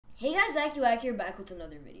Hey guys, ZakiWak here, back with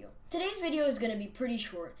another video. Today's video is going to be pretty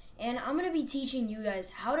short, and I'm going to be teaching you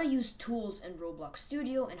guys how to use tools in ROBLOX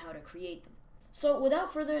Studio and how to create them. So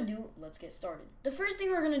without further ado, let's get started. The first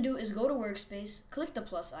thing we're going to do is go to Workspace, click the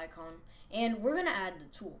plus icon, and we're going to add the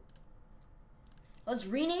tool. Let's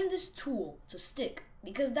rename this tool to Stick,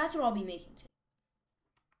 because that's what I'll be making today.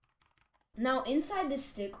 Now inside this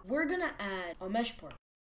stick, we're going to add a mesh part.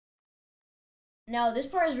 Now this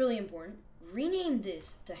part is really important. Rename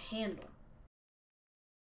this to Handle.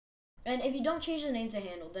 And if you don't change the name to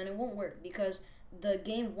Handle, then it won't work because the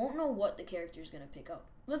game won't know what the character is going to pick up.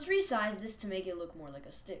 Let's resize this to make it look more like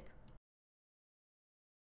a stick.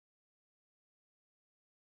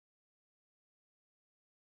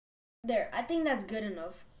 There, I think that's good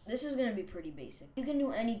enough. This is going to be pretty basic. You can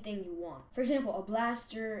do anything you want. For example, a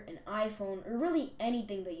blaster, an iPhone, or really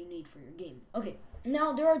anything that you need for your game. Okay,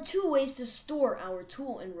 now there are two ways to store our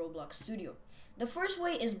tool in ROBLOX Studio. The first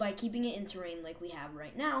way is by keeping it in terrain like we have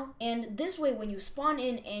right now. And this way, when you spawn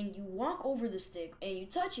in and you walk over the stick and you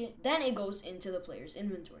touch it, then it goes into the player's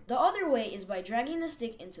inventory. The other way is by dragging the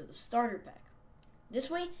stick into the starter pack. This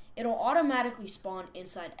way, it'll automatically spawn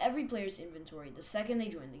inside every player's inventory the second they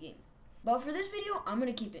join the game. But for this video, I'm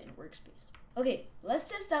going to keep it in Workspace. Okay, let's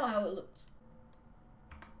test out how it looks.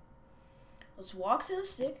 Let's walk to the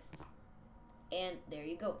stick, and there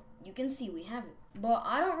you go. You can see we have it. But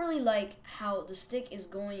I don't really like how the stick is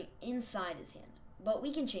going inside his hand, but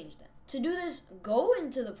we can change that. To do this, go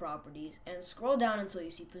into the properties and scroll down until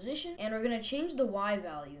you see position, and we're going to change the Y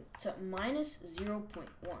value to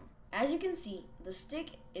 -0.1. As you can see, the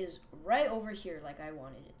stick is right over here like I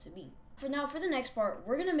wanted it to be. For the next part,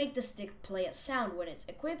 we're going to make the stick play a sound when it's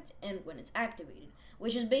equipped and when it's activated,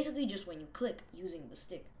 which is basically just when you click using the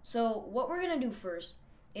stick. So what we're going to do first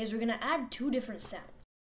is we're going to add two different sounds.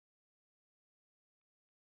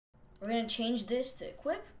 We're going to change this to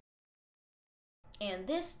equip and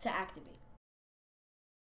this to activate.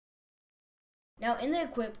 Now in the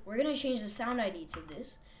equip, we're going to change the sound ID to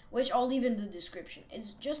this, which I'll leave in the description. It's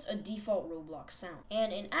just a default ROBLOX sound.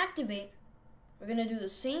 And in activate, we're going to do the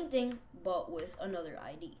same thing, but with another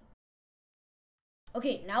ID.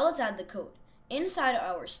 Okay, now let's add the code. Inside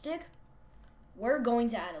our stick, we're going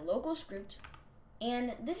to add a local script,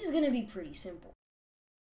 and this is going to be pretty simple.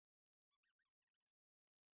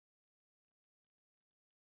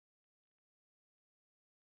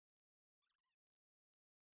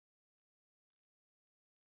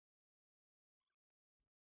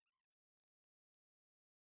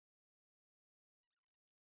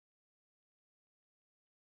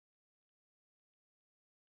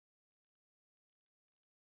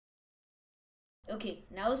 Okay,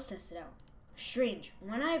 now let's test it out. Strange,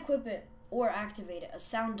 when I equip it or activate it, a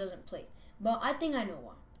sound doesn't play, but I think I know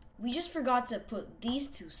why. We just forgot to put these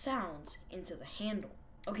two sounds into the handle.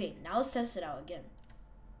 Okay, now let's test it out again.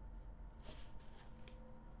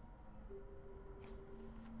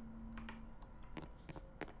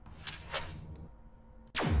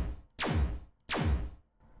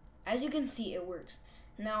 As you can see, it works.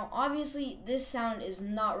 Now, obviously, this sound is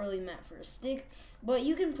not really meant for a stick, but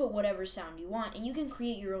you can put whatever sound you want, and you can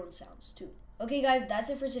create your own sounds too. Okay guys, that's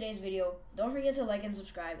it for today's video. Don't forget to like and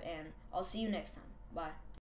subscribe, and I'll see you next time. Bye.